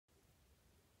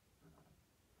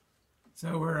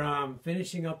So we're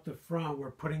finishing up the front. We're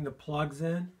putting the plugs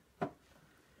in,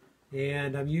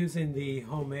 and I'm using the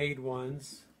homemade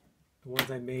ones, the ones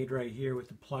I made right here with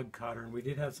the plug cutter, and we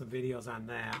did have some videos on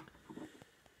that.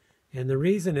 And the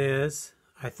reason is,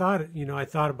 I thought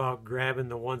about grabbing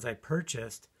the ones I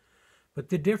purchased, but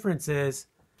the difference is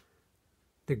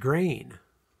the grain.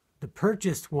 The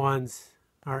purchased ones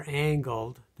are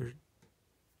angled. I don't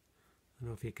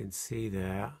know if you can see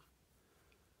that.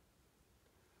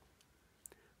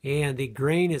 And the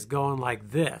grain is going like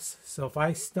this. So if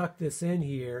I stuck this in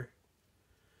here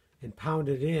and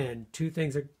pounded in, two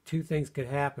things could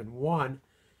happen. One,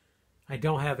 I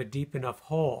don't have a deep enough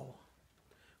hole,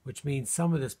 which means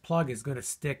some of this plug is going to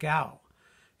stick out.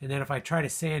 And then if I try to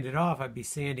sand it off, I'd be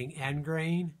sanding end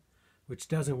grain, which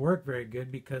doesn't work very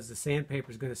good because the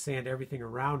sandpaper is going to sand everything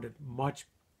around it much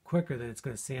quicker than it's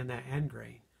going to sand that end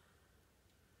grain.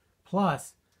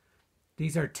 Plus,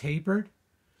 these are tapered.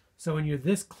 So when you're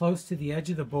this close to the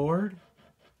edge of the board,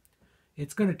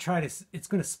 it's going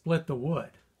to split the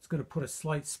wood. It's going to put a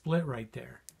slight split right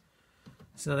there.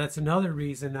 So that's another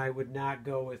reason I would not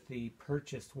go with the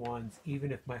purchased ones,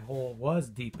 even if my hole was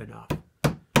deep enough.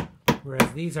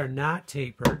 Whereas these are not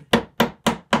tapered.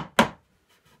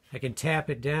 I can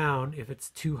tap it down. If it's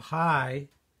too high,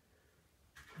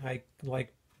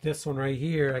 like this one right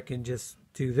here, I can just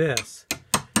do this.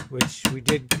 Which we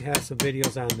did have some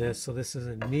videos on this, so this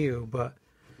isn't new, but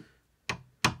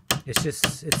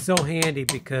it's so handy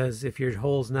because if your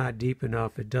hole's not deep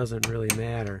enough, it doesn't really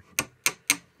matter.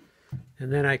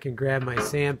 And then I can grab my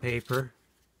sandpaper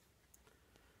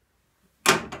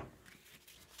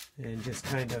and just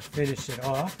kind of finish it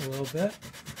off a little bit.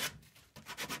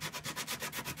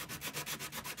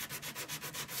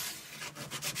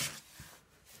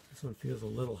 This one feels a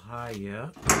little high yet.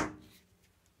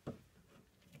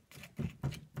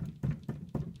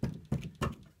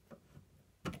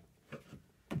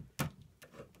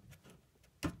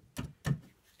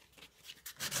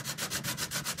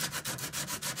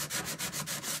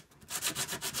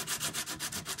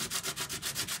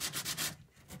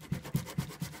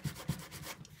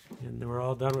 And we're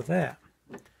all done with that.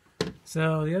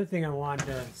 So the other thing I wanted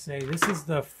to say, this is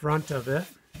the front of it.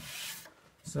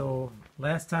 So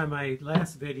last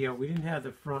video, we didn't have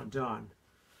the front done.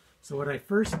 So what I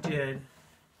first did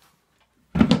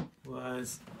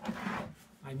was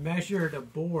I measured a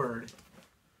board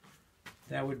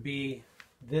that would be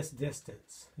this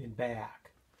distance in back.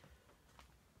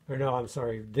 Or no, I'm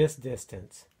sorry, this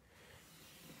distance.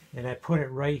 And I put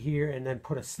it right here and then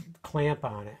put a clamp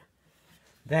on it.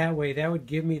 That way, that would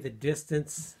give me the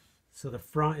distance so the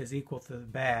front is equal to the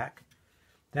back.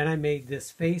 Then I made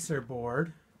this facer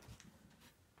board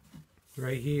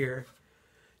right here.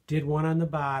 Did one on the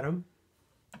bottom.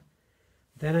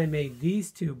 Then I made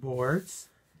these two boards.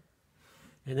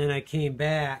 And then I came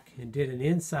back and did an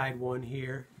inside one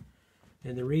here.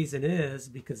 And the reason is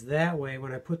because that way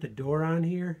when I put the door on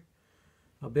here,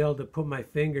 I'll be able to put my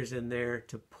fingers in there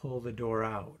to pull the door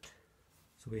out.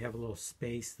 So we have a little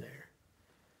space there.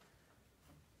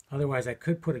 Otherwise, I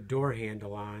could put a door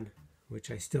handle on, which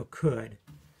I still could.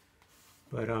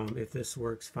 But if this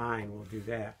works fine, we'll do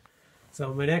that.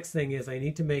 So my next thing is I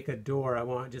need to make a door. I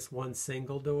want just one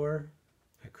single door.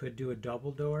 I could do a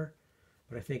double door,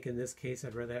 but I think in this case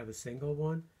I'd rather have a single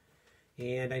one.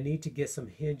 And I need to get some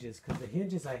hinges, because the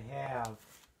hinges I have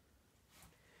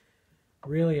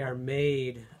really are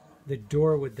made, the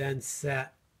door would then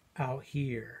set out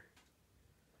here,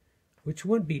 which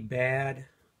wouldn't be bad.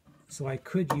 So I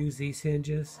could use these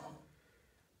hinges,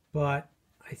 but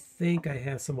I think I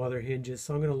have some other hinges.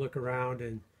 So I'm going to look around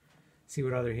and see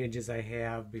what other hinges I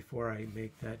have before I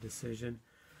make that decision.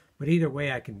 But either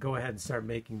way, I can go ahead and start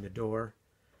making the door.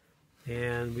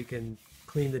 And we can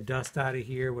clean the dust out of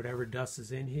here, whatever dust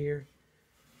is in here.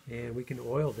 And we can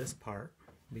oil this part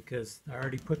because I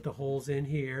already put the holes in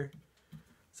here.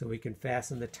 So we can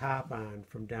fasten the top on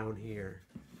from down here.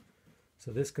 So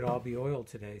this could all be oiled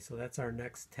today. So that's our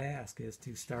next task, is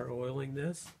to start oiling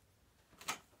this.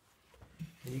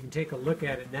 And you can take a look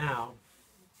at it now.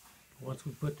 Once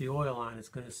we put the oil on, it's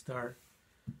going to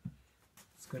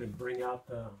bring out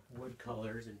the wood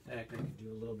colors. In fact, I can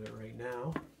do a little bit right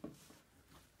now.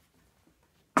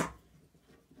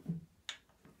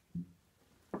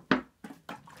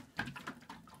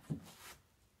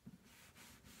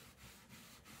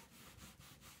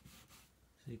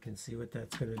 You can see what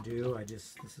that's going to do.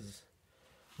 This is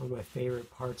one of my favorite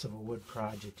parts of a wood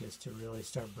project, is to really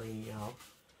start bringing out.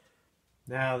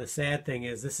 Now the sad thing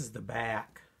is this is the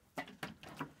back.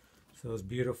 So as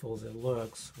beautiful as it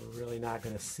looks, we're really not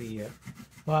going to see it.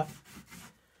 But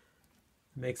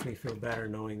It makes me feel better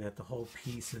knowing that the whole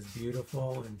piece is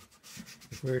beautiful, and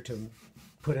if we were to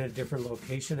put in a different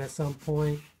location at some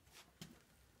point,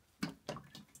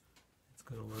 it's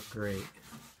going to look great.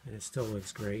 And it still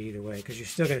looks great either way, because you're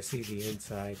still going to see the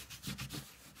inside.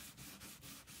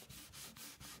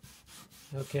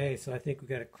 Okay, so I think we've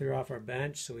got to clear off our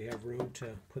bench so we have room to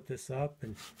put this up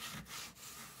and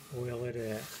oil it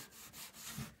at.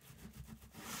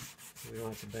 We don't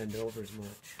have to bend over as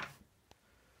much.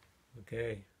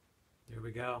 Okay, there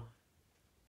we go.